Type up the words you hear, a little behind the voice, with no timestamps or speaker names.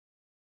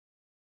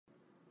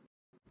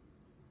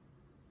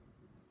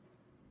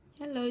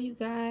Hello, you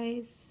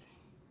guys.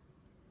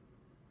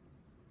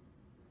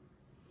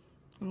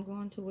 I'm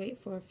going to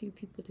wait for a few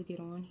people to get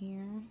on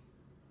here.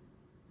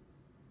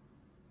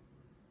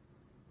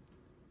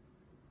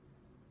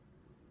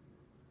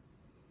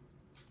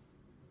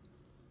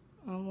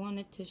 I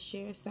wanted to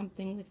share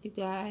something with you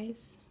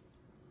guys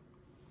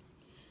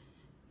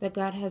that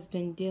God has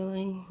been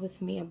dealing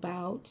with me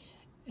about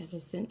ever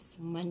since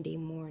Monday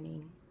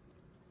morning.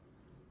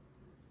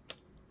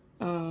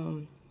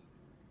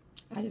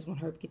 I just want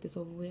her to get this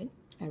over with.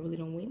 I really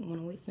don't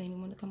want to wait for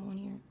anyone to come on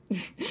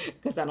here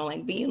because I don't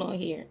like being on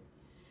here.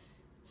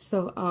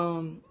 So,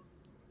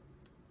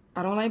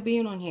 I don't like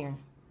being on here,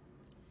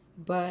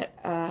 but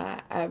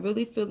I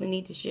really feel the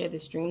need to share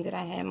this dream that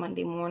I had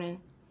Monday morning,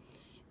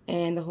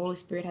 and the Holy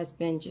Spirit has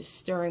been just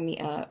stirring me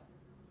up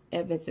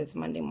ever since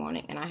Monday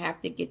morning, and I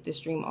have to get this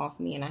dream off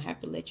me, and I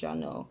have to let y'all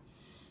know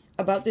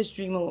about this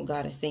dream and what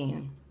God is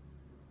saying.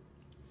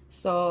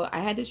 So I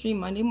had this dream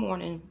Monday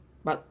morning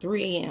about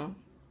 3 a.m.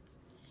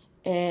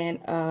 And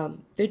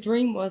the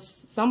dream was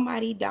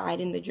somebody died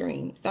in the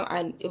dream.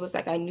 It was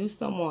like I knew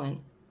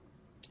someone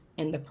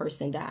and the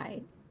person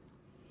died.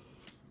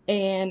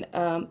 And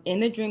in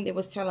the dream, they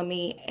was telling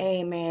me,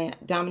 hey, man,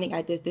 Dominique,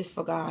 I did this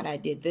for God. I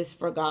did this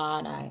for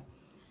God.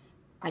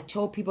 I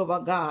told people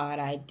about God.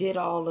 I did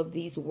all of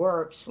these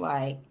works.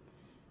 Like,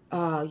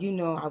 I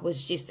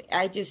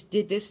just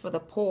did this for the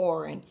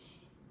poor. And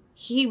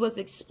he was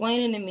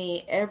explaining to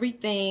me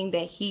everything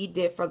that he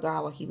did for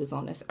God while he was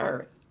on this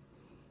earth.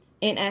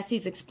 And as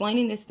he's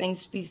explaining these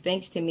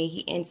things to me,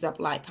 he ends up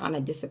like kind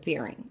of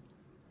disappearing.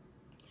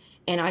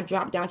 And I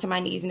dropped down to my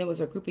knees, and there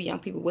was a group of young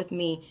people with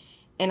me,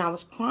 and I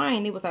was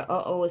crying. It was like,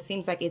 uh-oh, it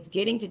seems like it's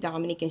getting to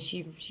Dominique, and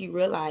she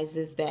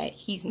realizes that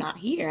he's not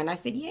here. And I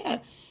said,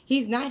 yeah,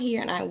 he's not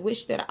here, and I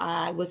wish that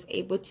I was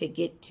able to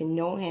get to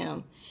know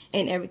him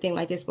and everything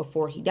like this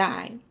before he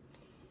died.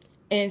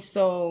 And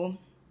so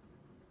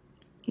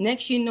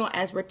next,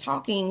 as we're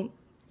talking,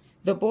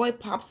 the boy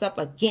pops up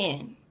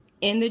again.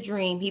 In the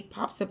dream, he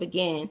pops up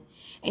again,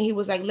 and he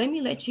was like, I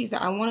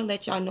want to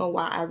let y'all know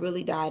why I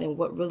really died and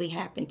what really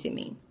happened to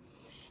me.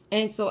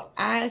 And so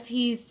as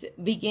he's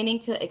beginning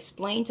to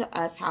explain to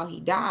us how he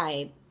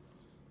died,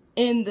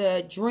 in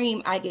the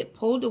dream, I get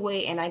pulled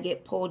away and I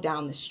get pulled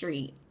down the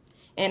street.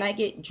 And I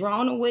get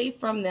drawn away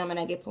from them and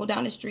I get pulled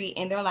down the street,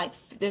 and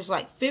there's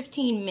like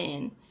 15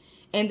 men,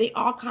 and they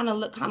all kind of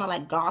look kind of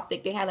like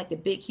gothic. They had like the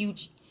big,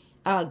 huge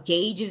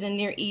gauges in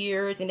their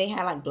ears, and they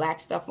had like black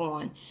stuff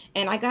on.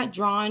 And I got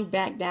drawn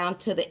back down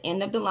to the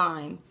end of the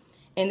line,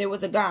 and there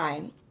was a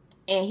guy,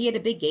 and he had a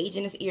big gauge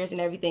in his ears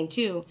and everything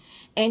too.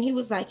 And he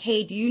was like,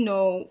 hey, do you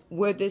know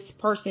where this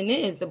person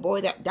is, the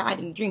boy that died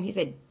in the dream? He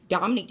said,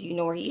 Dominique, do you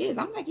know where he is?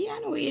 I'm like, yeah, I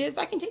know where he is.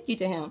 I can take you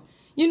to him.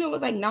 It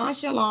was like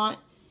nonchalant,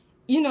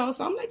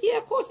 so I'm like, yeah,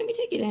 of course, let me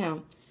take you to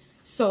him.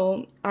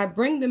 So I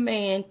bring the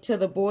man to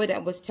the boy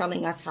that was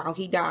telling us how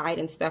he died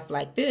and stuff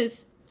like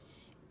this.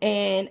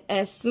 And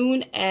as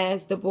soon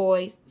as the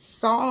boy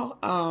saw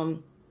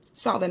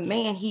the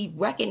man, he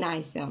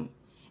recognized him.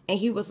 And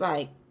he was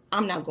like,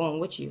 I'm not going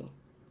with you.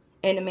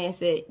 And the man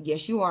said,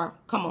 yes, you are.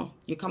 Come on,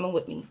 you're coming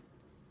with me.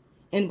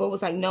 And the boy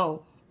was like,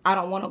 no, I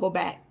don't want to go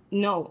back.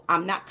 No,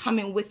 I'm not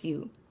coming with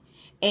you.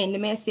 And the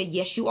man said,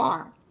 yes, you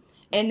are.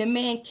 And the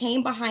man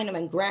came behind him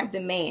and grabbed the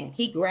man.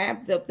 He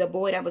grabbed the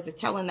boy that was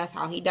telling us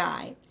how he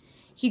died.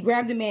 He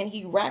grabbed the man.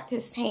 He wrapped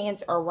his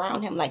hands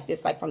around him like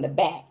this, like from the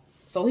back.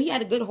 So he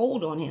had a good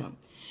hold on him.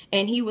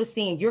 And he was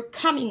saying, you're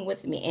coming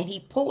with me. And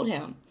he pulled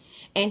him.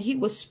 And he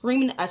was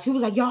screaming at us. He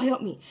was like, y'all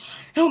help me.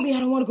 Help me.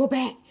 I don't want to go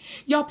back.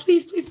 Y'all,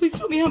 please, please, please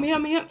help me, help me,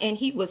 help me. And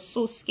he was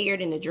so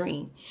scared in the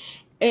dream.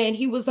 And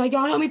he was like,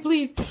 y'all help me,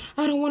 please.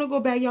 I don't want to go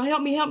back. Y'all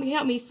help me, help me,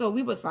 help me. So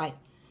we was like,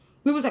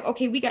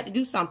 okay, we got to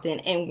do something.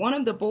 And one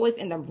of the boys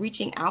ended up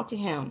reaching out to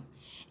him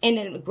and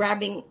then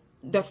grabbing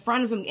the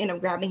front of him, ended up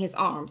grabbing his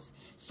arms.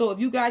 So if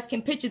you guys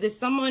can picture this,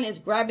 someone is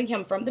grabbing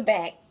him from the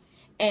back.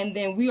 And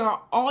then we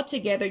are all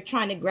together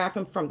trying to grab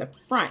him from the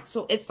front.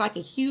 So it's like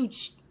a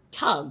huge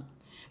tug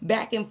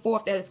back and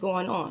forth that is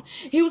going on.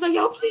 He was like,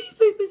 yo, please,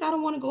 please, please, I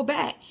don't want to go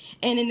back.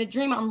 And in the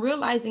dream, I'm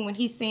realizing when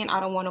he's saying, I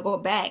don't want to go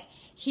back,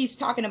 he's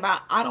talking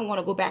about, I don't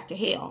want to go back to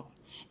hell.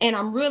 And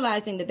I'm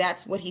realizing that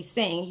that's what he's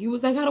saying. He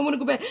was like, I don't want to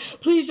go back.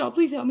 Please, y'all,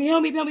 please help me,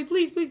 help me, help me,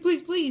 please, please,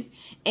 please, please.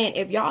 And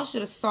if y'all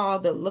should have saw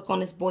the look on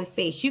this boy's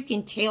face, you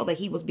can tell that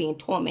he was being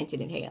tormented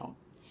in hell.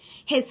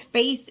 His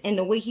face and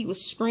the way he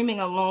was screaming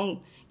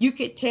along, you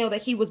could tell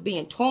that he was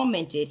being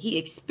tormented. He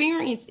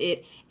experienced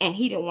it and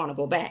he didn't want to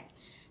go back.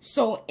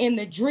 So in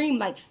the dream,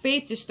 like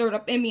faith just stirred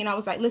up in me. And I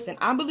was like, listen,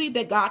 I believe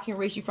that God can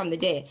raise you from the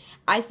dead.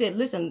 I said,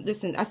 listen.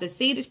 I said,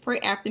 say this prayer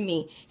after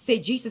me. Say,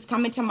 Jesus,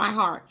 come into my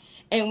heart.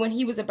 And when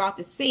he was about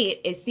to say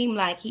it, it seemed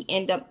like he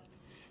ended up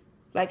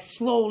like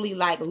slowly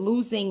like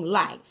losing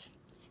life.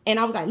 And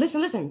I was like,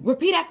 listen,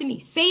 repeat after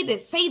me. Say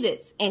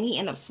this. And he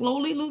ended up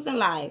slowly losing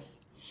life.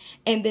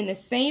 And then the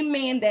same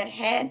man that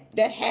had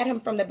him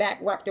from the back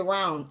wrapped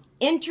around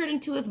entered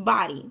into his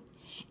body.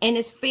 and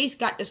his face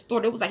got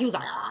distorted. It was like he was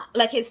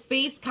like his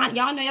face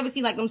y'all know, ever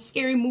seen like them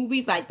scary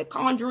movies like The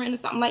Conjuring or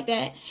something like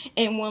that,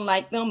 and when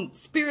like them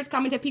spirits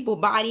come into people's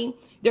body,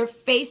 their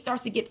face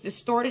starts to get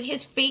distorted.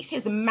 His face,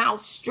 his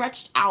mouth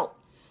stretched out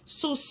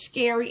so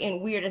scary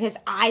and weird, and his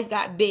eyes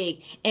got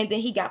big, and then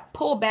he got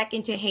pulled back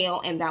into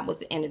hell, and that was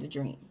the end of the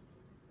dream.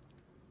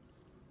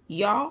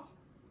 Y'all,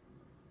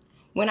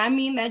 when I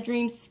mean that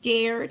dream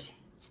scared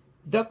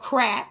the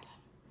crap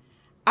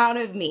out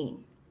of me,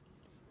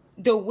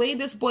 the way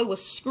this boy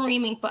was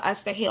screaming for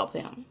us to help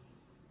him,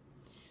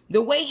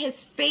 the way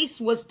his face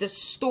was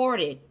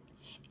distorted,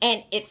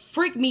 and it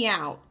freaked me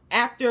out.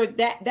 After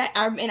that,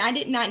 and I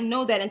did not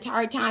know that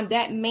entire time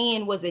that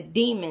man was a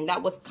demon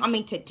that was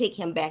coming to take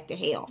him back to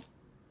hell.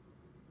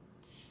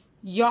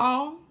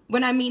 Y'all,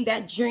 when I mean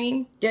that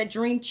dream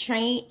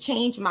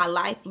changed my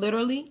life,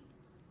 literally.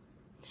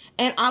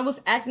 And I was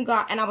asking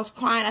God, and I was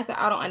crying. I said,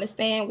 I don't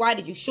understand. Why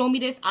did you show me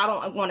this? I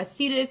don't want to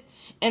see this.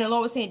 And the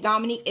Lord was saying,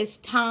 Dominique, it's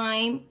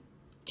time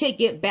to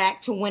get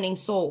back to winning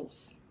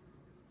souls.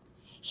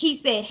 He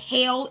said,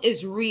 hell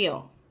is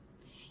real.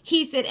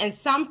 He said, and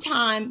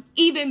sometime,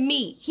 even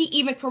me, he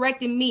even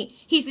corrected me.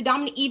 He said,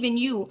 Dominique, even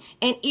you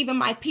and even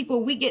my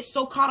people, we get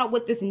so caught up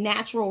with this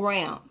natural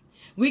realm.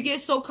 We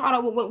get so caught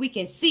up with what we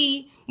can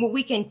see, what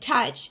we can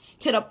touch,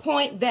 to the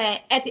point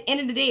that at the end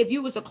of the day, if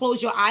you was to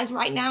close your eyes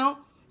right now,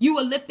 you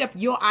will lift up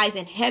your eyes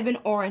in heaven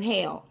or in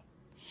hell.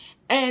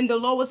 And the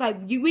Lord was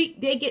like,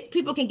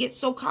 people can get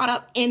so caught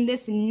up in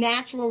this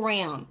natural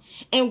realm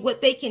and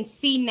what they can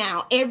see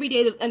now every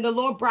day. And the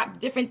Lord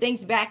brought different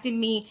things back to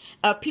me.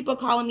 People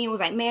calling me and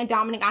was like, man,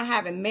 Dominic, I'm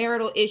having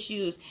marital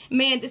issues.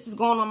 Man, this is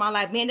going on in my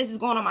life. Man, this is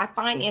going on my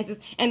finances.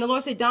 And the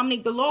Lord said,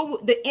 Dominic,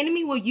 the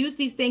enemy will use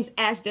these things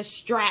as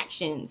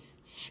distractions.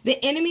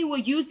 The enemy will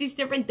use these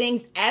different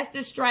things as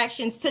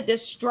distractions to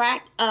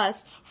distract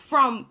us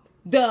from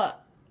the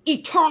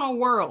eternal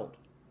world.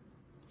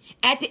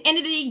 At the end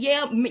of the day,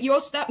 yeah,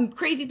 your stuff,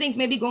 crazy things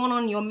may be going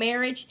on in your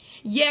marriage.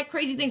 Yeah,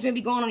 crazy things may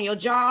be going on in your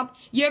job.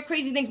 Yeah,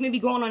 crazy things may be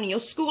going on in your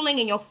schooling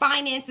and your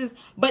finances.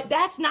 But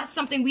that's not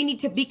something we need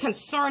to be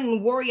concerned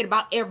and worried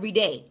about every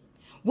day.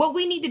 What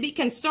we need to be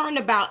concerned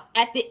about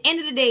at the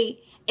end of the day,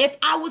 if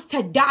I was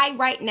to die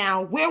right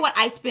now, where would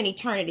I spend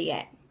eternity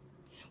at?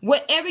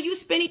 Wherever you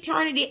spend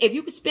eternity, if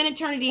you could spend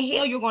eternity in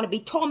hell, you're going to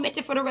be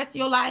tormented for the rest of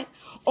your life.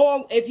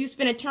 Or if you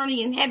spend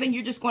eternity in heaven,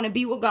 you're just going to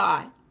be with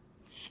God.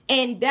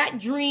 And that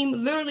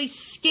dream literally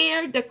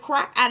scared the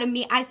crap out of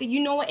me. I said, you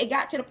know what? It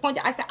got to the point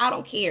that I said, I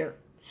don't care.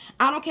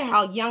 I don't care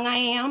how young I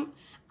am.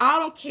 I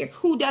don't care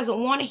who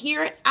doesn't want to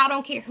hear it. I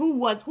don't care who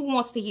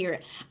wants to hear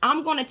it.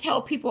 I'm going to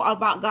tell people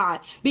about God,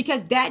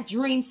 because that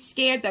dream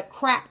scared the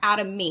crap out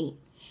of me.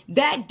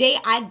 That day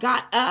I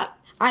got up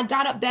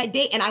that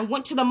day and I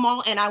went to the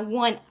mall and I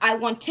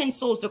won 10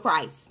 souls to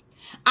Christ.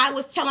 I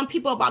was telling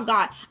people about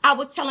God. I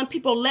was telling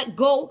people, let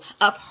go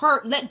of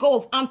hurt, let go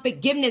of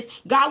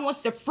unforgiveness. God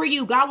wants to free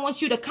you. God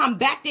wants you to come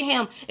back to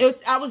him.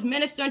 I was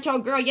ministering to a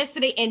girl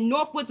yesterday in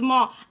Northwoods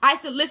Mall. I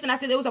said, listen, I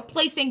said, there was a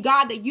place in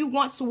God that you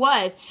once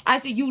was. I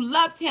said, you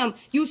loved him.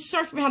 You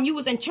searched for him. You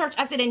was in church.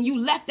 I said, and you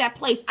left that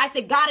place. I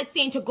said, God is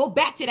saying to go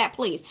back to that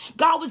place.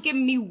 God was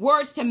giving me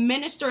words to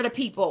minister to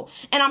people.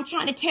 And I'm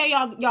trying to tell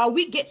y'all,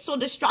 we get so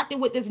distracted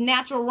with this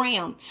natural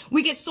realm.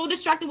 We get so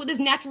distracted with this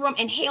natural realm,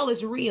 and hell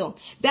is real.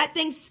 That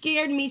thing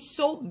scared me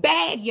so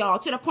bad, y'all,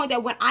 to the point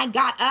that when I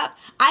got up,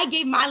 I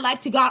gave my life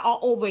to God all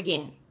over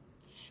again.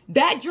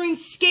 That dream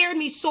scared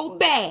me so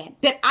bad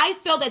that I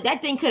felt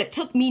that thing could have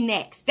took me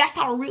next. That's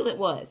how real it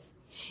was.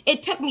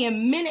 It took me a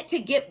minute to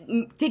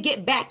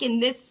get back in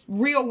this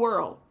real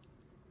world.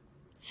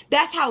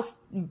 That's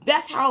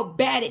how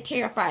bad it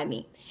terrified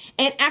me.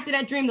 And after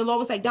that dream, the Lord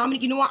was like,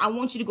 Dominic, you know what? I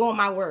want you to go on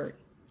my word.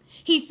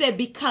 He said,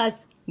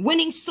 because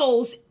winning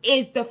souls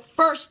is the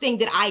first thing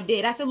that I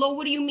did. I said, Lord,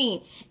 what do you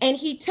mean? And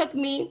he took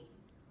me,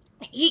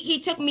 he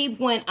took me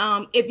when,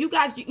 if you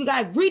guys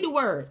read the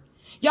word.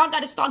 Y'all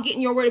got to start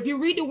getting your word. If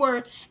you read the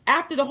word,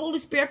 after the Holy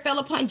Spirit fell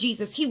upon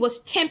Jesus, he was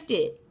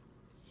tempted.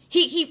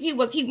 He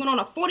went on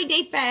a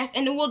 40-day fast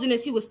in the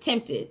wilderness. He was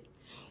tempted.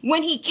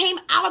 When he came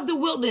out of the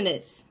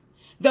wilderness,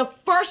 the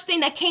first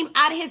thing that came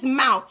out of his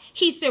mouth,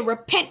 he said,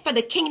 repent, for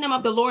the kingdom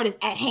of the Lord is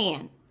at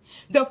hand.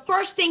 The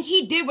first thing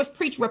he did was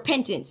preach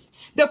repentance.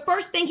 The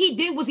first thing he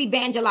did was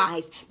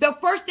evangelize. The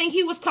first thing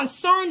he was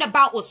concerned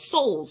about was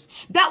souls.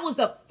 That was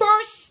the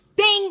first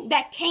thing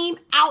that came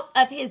out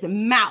of his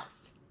mouth.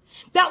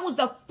 That was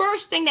the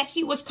first thing that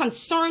he was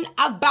concerned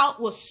about,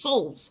 was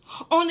souls.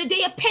 On the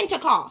day of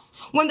Pentecost,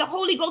 when the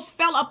Holy Ghost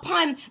fell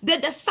upon the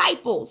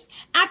disciples,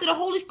 after the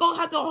Holy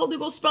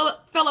Ghost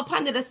fell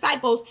upon the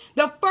disciples,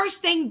 the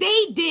first thing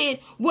they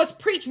did was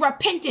preach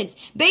repentance.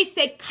 They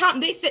said,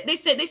 come, they said,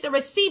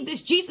 receive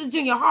this Jesus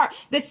in your heart.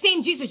 The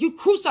same Jesus you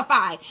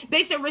crucified.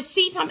 They said,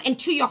 receive him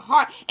into your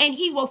heart and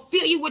he will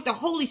fill you with the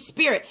Holy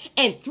Spirit.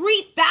 And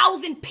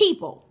 3,000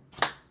 people,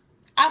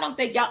 I don't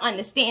think y'all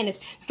understand this.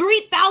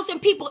 3,000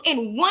 people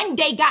in one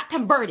day got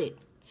converted.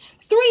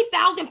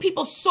 3,000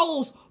 people's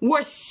souls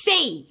were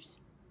saved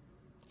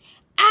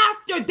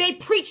after they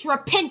preached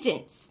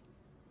repentance.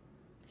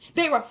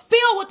 They were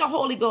filled with the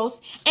Holy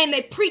Ghost and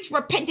they preached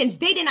repentance.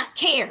 They did not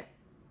care.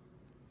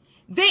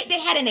 They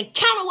had an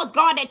encounter with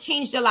God that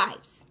changed their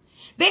lives.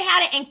 They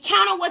had an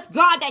encounter with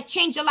God that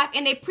changed their life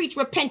and they preached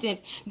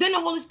repentance. Then the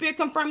Holy Spirit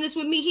confirmed this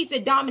with me. He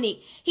said,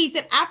 Dominique, he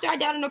said, after I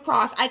died on the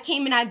cross, I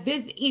came and I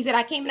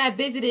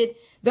visited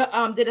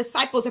the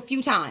disciples a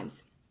few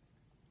times.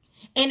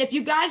 And if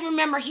you guys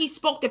remember, he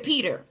spoke to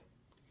Peter.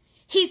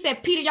 He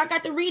said, Peter, y'all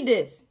got to read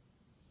this.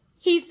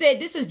 He said,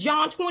 this is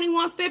John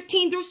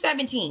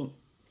 21:15-17.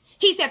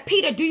 He said,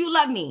 Peter, do you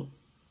love me?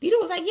 Peter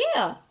was like,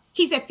 yeah.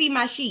 He said, feed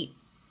my sheep.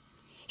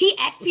 He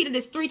asked Peter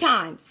this 3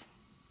 times.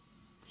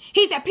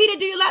 He said, Peter,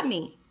 do you love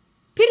me?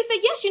 Peter said,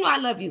 yes, you know I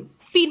love you.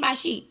 Feed my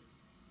sheep.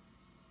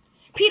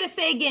 Peter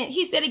said again,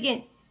 he said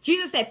again,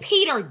 Jesus said,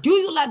 Peter, do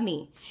you love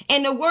me?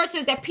 And the word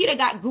says that Peter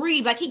got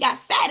grieved, like he got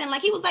saddened,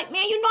 like he was like,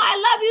 man, you know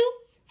I love you.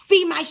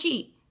 Feed my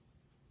sheep.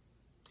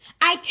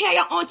 I tell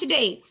you on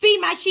today, feed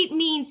my sheep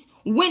means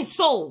win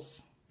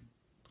souls.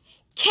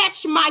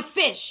 Catch my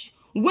fish.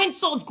 Win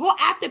souls. Go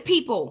after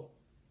people.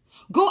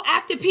 Go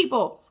after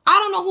people. I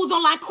don't know who's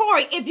online.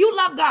 Corey, if you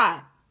love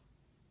God,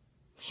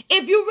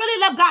 if you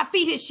really love God,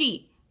 feed his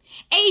sheep.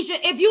 Asia,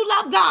 if you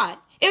love God,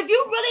 if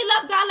you really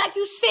love God like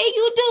you say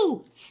you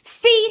do,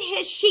 feed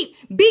his sheep.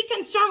 Be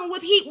concerned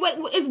with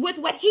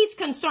what he's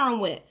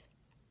concerned with.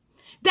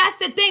 That's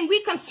the thing.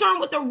 We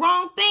concerned with the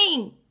wrong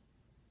thing.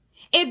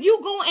 If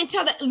you go and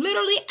tell that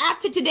literally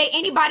after today,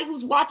 anybody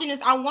who's watching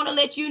this, I want to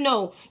let you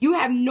know, you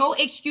have no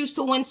excuse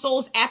to win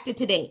souls after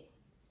today.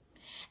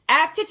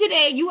 After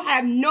today, you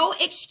have no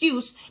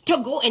excuse to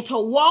go into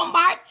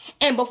Walmart.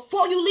 And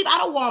before you leave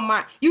out of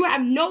Walmart, you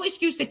have no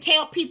excuse to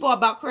tell people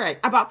about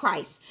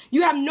Christ.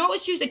 You have no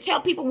excuse to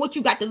tell people what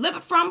you got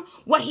delivered from,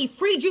 what he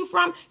freed you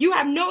from. You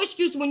have no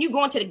excuse when you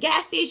go into the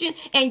gas station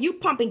and you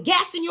pumping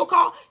gas in your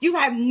car. You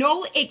have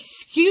no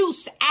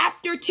excuse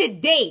after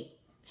today.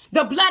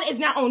 The blood is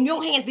now on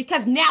your hands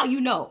because now you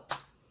know.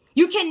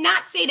 You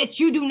cannot say that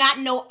you do not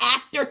know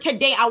after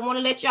today. I want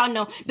to let y'all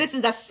know this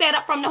is a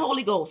setup from the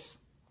Holy Ghost.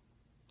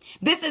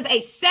 This is a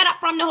setup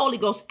from the Holy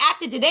Ghost.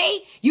 After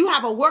today, you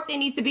have a work that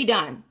needs to be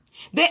done.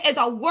 There is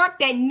a work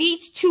that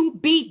needs to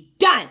be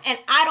done. And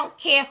I don't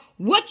care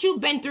what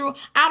you've been through.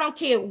 I don't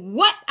care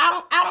what,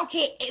 I don't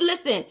care.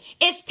 Listen,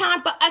 it's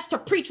time for us to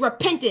preach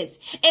repentance.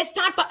 It's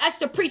time for us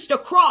to preach the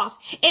cross.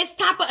 It's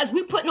time for us.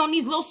 We putting on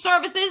these little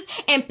services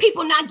and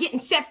people not getting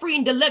set free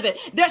and delivered.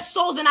 Their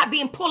souls are not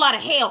being pulled out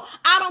of hell.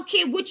 I don't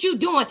care what you're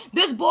doing.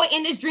 This boy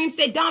in this dream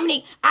said,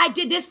 Dominique, I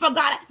did this for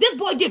God. This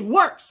boy did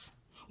works.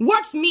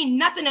 Works mean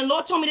nothing. And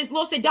Lord told me this.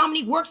 Lord said,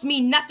 Dominique, works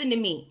mean nothing to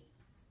me.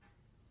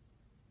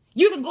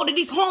 You can go to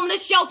these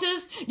homeless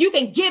shelters. You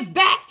can give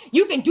back.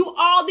 You can do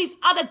all these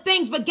other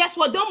things. But guess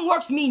what? Them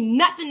works mean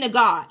nothing to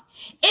God.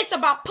 It's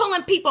about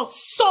pulling people's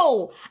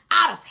soul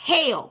out of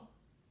hell.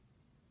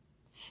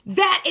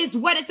 That is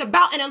what it's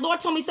about. And the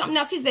Lord told me something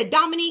else. He said,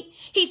 Dominique,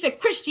 he said,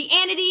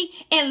 Christianity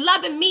and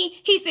loving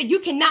me. He said, you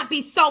cannot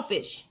be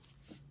selfish.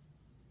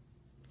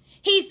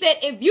 He said,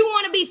 if you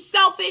want to be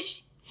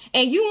selfish,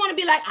 and you want to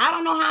be like, I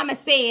don't know how I'm going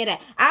to say it.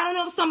 I don't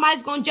know if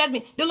somebody's going to judge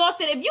me. The Lord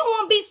said, if you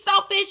want to be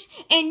selfish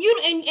and you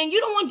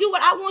don't want to do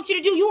what I want you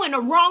to do, you in the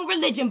wrong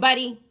religion,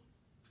 buddy.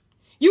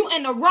 You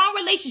in the wrong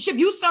relationship.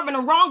 You serving the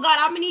wrong God.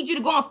 I'm going to need you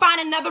to go and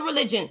find another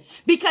religion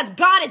because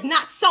God is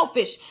not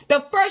selfish.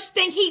 The first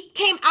thing he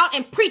came out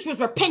and preached was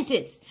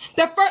repentance.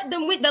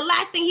 The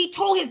last thing he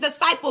told his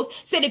disciples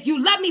said, if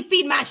you love me,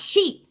 feed my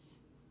sheep.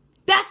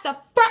 That's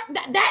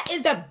that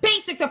is the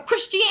basics of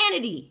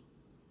Christianity.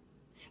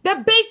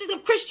 The basis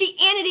of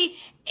Christianity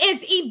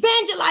is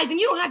evangelizing.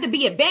 You don't have to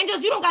be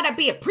evangelist. You don't got to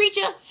be a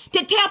preacher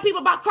to tell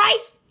people about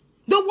Christ.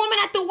 The woman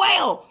at the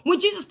well,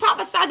 when Jesus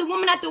prophesied the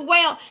woman at the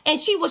well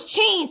and she was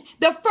changed,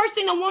 the first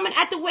thing the woman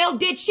at the well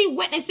did, she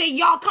went and said,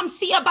 y'all come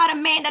see about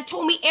a man that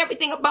told me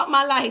everything about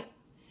my life.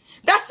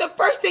 That's the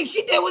first thing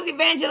she did was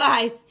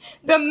evangelize.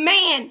 The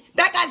man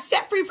that got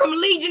set free from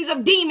legions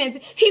of demons,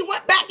 he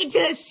went back into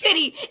the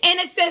city and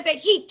it says that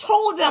he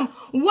told them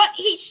what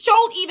he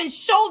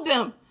showed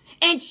them.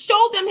 And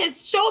showed them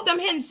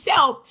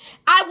himself.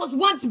 I was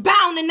once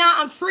bound and now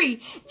I'm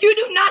free. You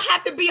do not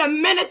have to be a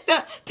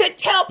minister to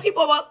tell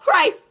people about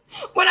Christ.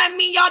 When I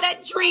mean, y'all,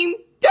 that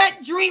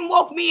dream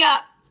woke me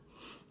up.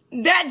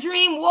 That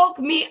dream woke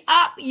me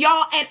up,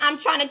 y'all. And I'm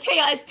trying to tell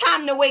y'all, it's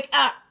time to wake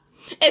up.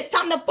 It's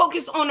time to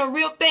focus on the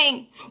real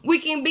thing. We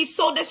can be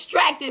so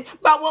distracted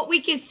by what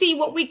we can see,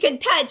 what we can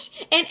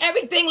touch, and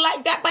everything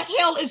like that. But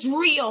hell is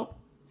real.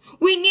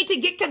 We need to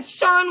get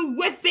concerned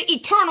with the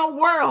eternal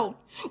world.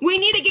 We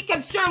need to get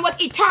concerned with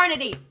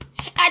eternity.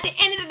 At the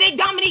end of the day,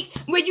 Dominique,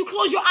 when you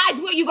close your eyes,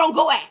 where you going to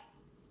go at?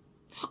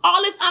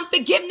 All this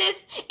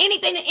unforgiveness,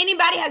 anything that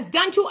anybody has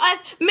done to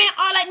us, man,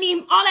 all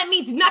that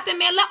means nothing,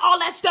 man. Let all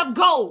that stuff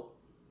go.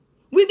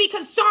 We be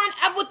concerned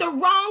with the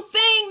wrong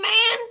thing,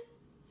 man.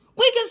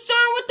 We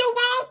concerned with the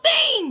wrong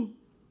thing.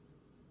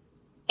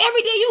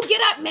 Every day you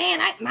get up, man,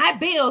 my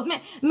bills,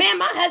 man,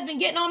 my husband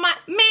getting on man,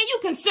 you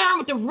concerned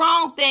with the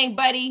wrong thing,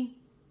 buddy.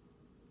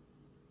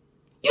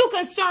 You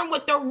concerned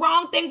with the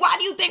wrong thing. Why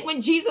do you think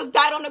when Jesus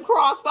died on the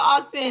cross for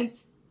our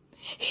sins,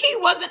 He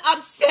wasn't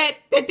upset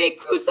that they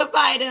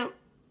crucified him.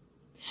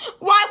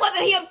 Why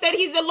wasn't he upset?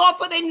 He's the Lord,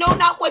 for they know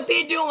not what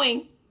they're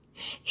doing.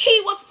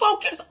 He was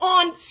focused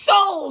on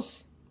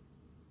souls.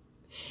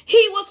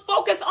 He was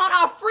focused on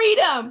our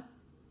freedom.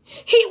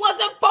 He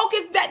wasn't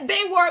focused that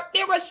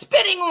they were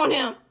spitting on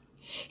him.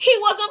 He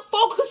wasn't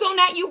focused on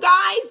that, you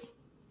guys.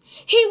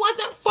 He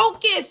wasn't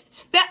focused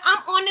that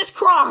I'm on this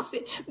cross.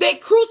 They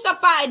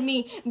crucified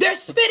me. They're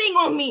spitting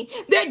on me.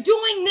 They're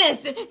doing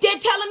this. They're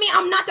telling me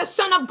I'm not the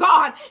son of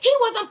God. He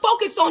wasn't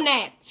focused on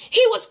that.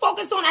 He was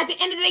focused on, at the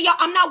end of the day, y'all,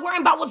 I'm not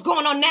worrying about what's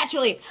going on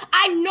naturally.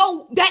 I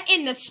know that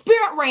in the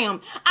spirit realm,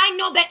 I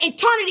know that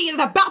eternity is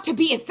about to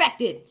be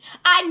affected.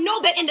 I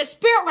know that in the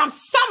spirit realm,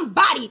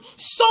 somebody,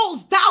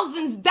 souls,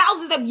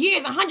 thousands of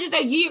years and hundreds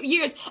of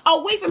years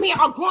away from here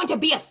are going to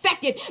be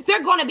affected.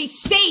 They're going to be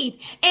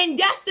saved. And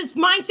that's the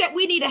mindset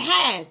we need to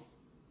have.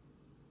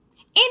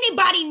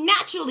 Anybody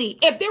naturally,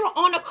 if they were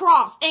on a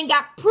cross and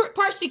got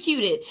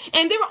persecuted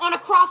and they were on a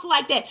cross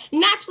like that,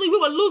 naturally we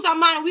would lose our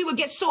mind and we would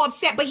get so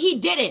upset, but he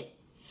didn't,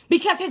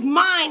 because his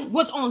mind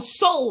was on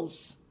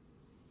souls.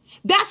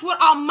 That's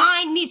what our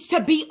mind needs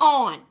to be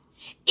on.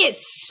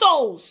 It's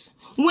souls.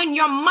 When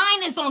your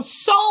mind is on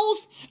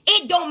souls,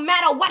 it don't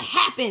matter what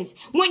happens.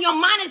 When your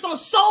mind is on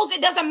souls,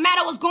 it doesn't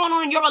matter what's going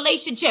on in your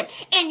relationship,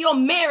 in your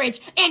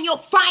marriage, in your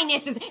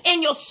finances,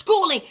 in your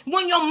schooling.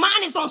 When your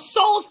mind is on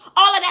souls,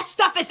 all of that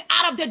stuff is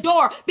out of the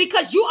door,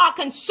 because you are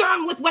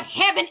concerned with what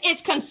heaven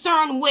is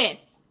concerned with.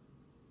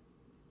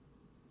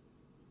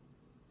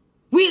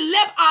 We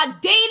live our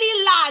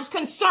daily lives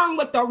concerned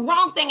with the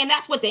wrong thing, and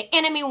that's what the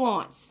enemy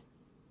wants.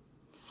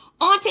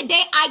 On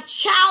today, I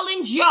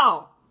challenge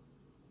y'all.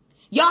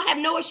 Y'all have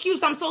no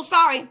excuse. I'm so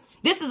sorry.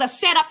 This is a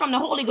setup from the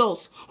Holy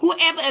Ghost.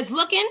 Whoever is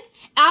looking,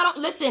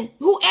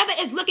 whoever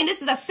is looking,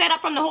 this is a setup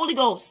from the Holy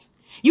Ghost.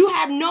 You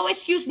have no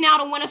excuse now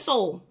to win a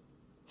soul.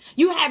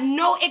 You have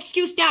no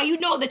excuse now. You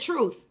know the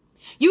truth.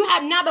 You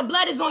have now, the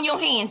blood is on your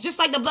hands, just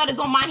like the blood is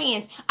on my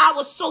hands. I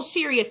was so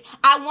serious.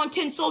 I won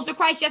 10 souls to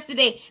Christ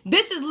yesterday.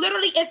 This is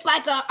literally, it's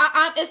like a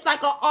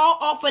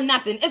all or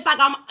nothing. It's like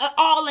I'm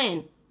all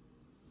in.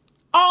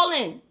 All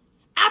in.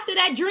 After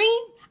that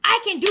dream, I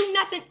can do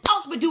nothing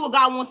else but do what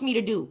God wants me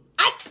to do.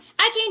 I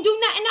can't do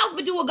nothing else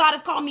but do what God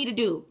has called me to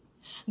do.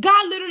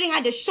 God literally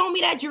had to show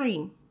me that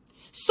dream.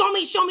 Show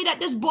me that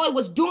this boy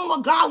was doing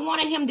what God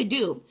wanted him to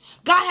do.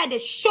 God had to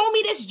show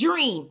me this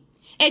dream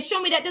and show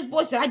me that this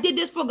boy said, I did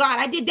this for God.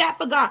 I did that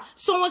for God.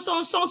 So and so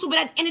and so and so. But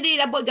at the end of the day,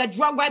 that boy got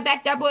drugged right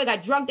back. That boy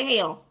got drugged to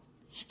hell.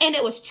 And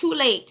it was too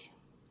late.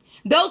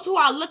 Those who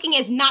are looking,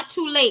 is not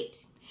too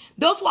late.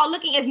 Those who are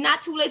looking, it's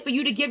not too late for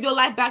you to give your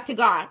life back to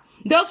God.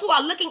 Those who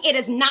are looking, it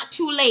is not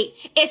too late.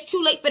 It's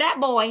too late for that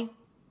boy.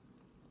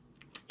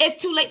 It's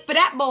too late for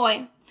that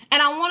boy.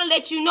 And I want to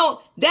let you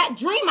know that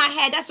dream I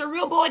had, that's a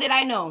real boy that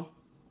I know.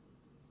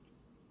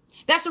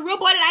 That's a real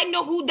boy that I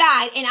know who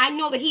died. And I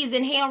know that he's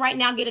in hell right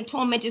now getting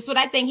tormented. So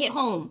that thing hit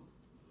home.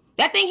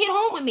 That thing hit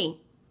home with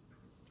me.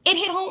 It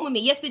hit home with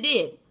me. Yes, it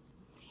did.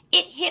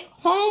 It hit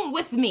home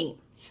with me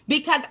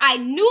because I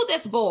knew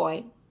this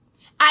boy.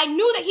 I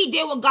knew that he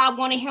did what God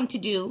wanted him to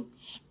do.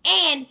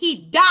 And he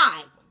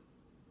died.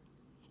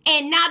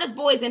 And now this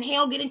boy is in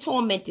hell getting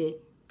tormented.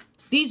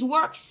 These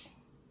works,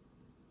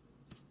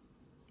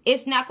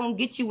 it's not going to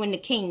get you in the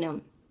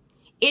kingdom.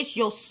 It's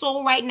your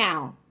soul right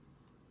now.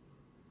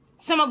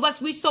 Some of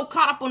us, we so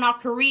caught up on our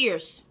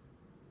careers.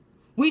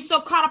 We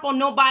so caught up on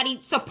nobody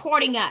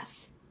supporting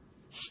us.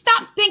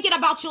 Stop thinking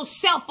about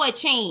yourself for a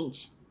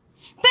change.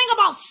 Think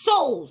about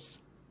souls.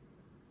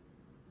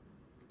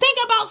 Think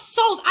about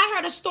souls. I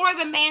heard a story of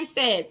a man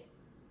said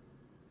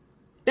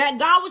that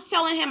God was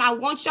telling him, I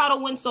want y'all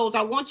to win souls.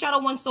 I want y'all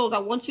to win souls. I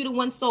want you to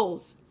win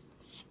souls.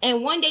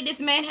 And one day this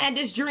man had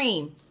this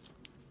dream.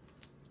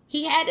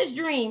 He had this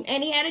dream,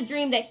 and he had a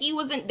dream that he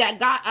wasn't, that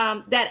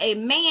God, that a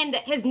man,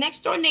 that his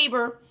next door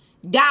neighbor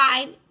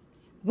died,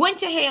 went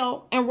to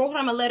hell, and wrote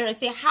him a letter and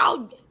said,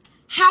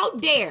 how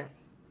dare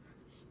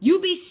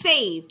you be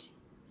saved?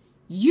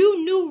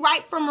 You knew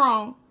right from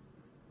wrong.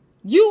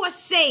 You were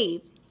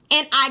saved,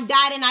 and I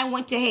died and I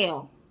went to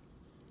hell.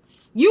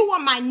 You were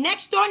my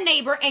next door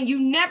neighbor, and you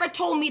never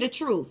told me the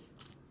truth.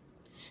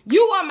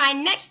 You are my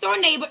next door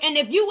neighbor, and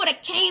if you would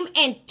have came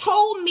and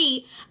told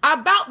me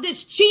about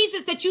this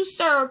Jesus that you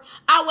serve,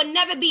 I would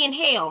never be in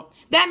hell.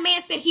 That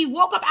man said he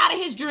woke up out of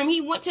his dream. He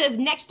went to his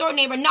next door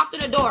neighbor, knocked on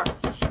the door,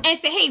 and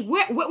said, hey,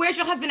 where's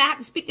your husband? I have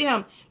to speak to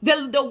him.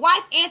 The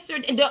wife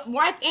answered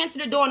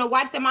the door, and the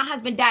wife said, my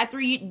husband died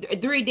three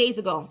days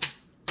ago.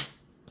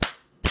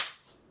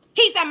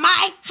 He said,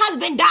 my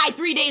husband died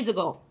 3 days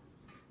ago.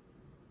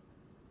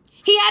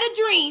 He had a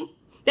dream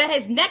that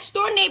his next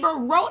door neighbor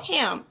wrote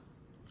him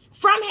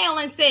from hell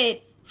and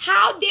said,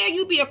 how dare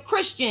you be a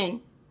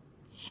Christian,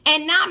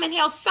 and now I'm in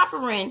hell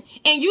suffering,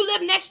 and you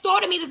live next door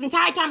to me this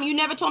entire time and you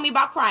never told me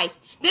about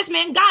Christ. This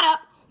man got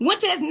up, went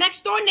to his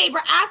next door neighbor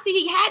after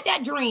he had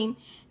that dream,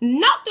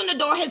 knocked on the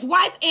door. His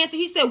wife answered.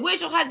 He said,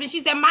 where's your husband?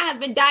 She said, my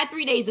husband died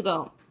 3 days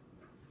ago.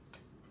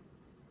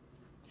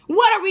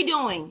 What are we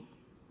doing?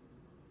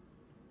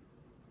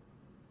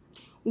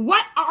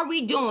 What are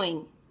we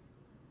doing?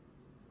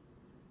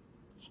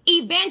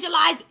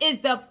 evangelize is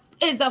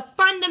the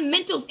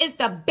fundamentals, it's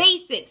the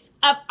basics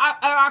of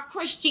our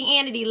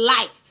Christianity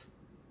life.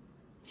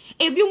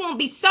 If you want to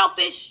be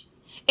selfish,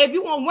 if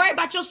you want to worry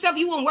about yourself,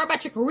 you want to worry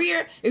about your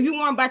career, if you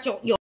want to worry about your